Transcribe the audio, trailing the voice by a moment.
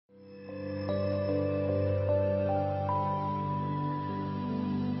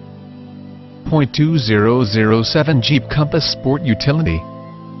2.2007 Jeep Compass Sport Utility.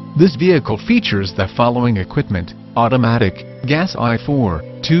 This vehicle features the following equipment: automatic, gas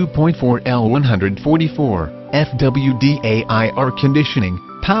I4, 2.4 L144, FWD-AI air conditioning,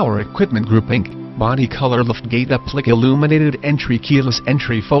 power equipment grouping, body color liftgate applique illuminated entry keyless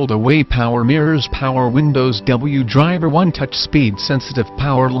entry fold-away power mirrors power windows W driver 1 touch speed sensitive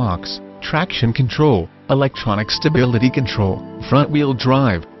power locks, traction control, electronic stability control, front wheel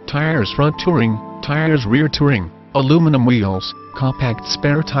drive, tires front touring, tires rear touring, aluminum wheels, compact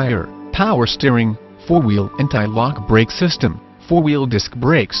spare tire, power steering, 4-wheel anti-lock brake system, 4-wheel disc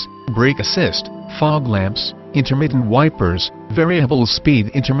brakes, brake assist, fog lamps, intermittent wipers, variable speed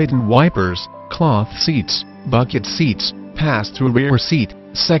intermittent wipers, cloth seats, bucket seats, pass-through rear seat,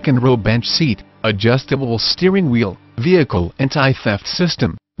 second row bench seat, adjustable steering wheel, vehicle anti-theft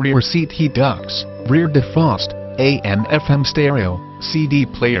system, rear seat heat ducts, rear defrost, AM/FM stereo, CD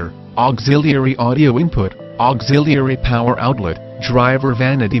player, auxiliary audio input, auxiliary power outlet, driver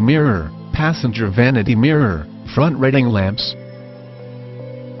vanity mirror, passenger vanity mirror, front reading lamps,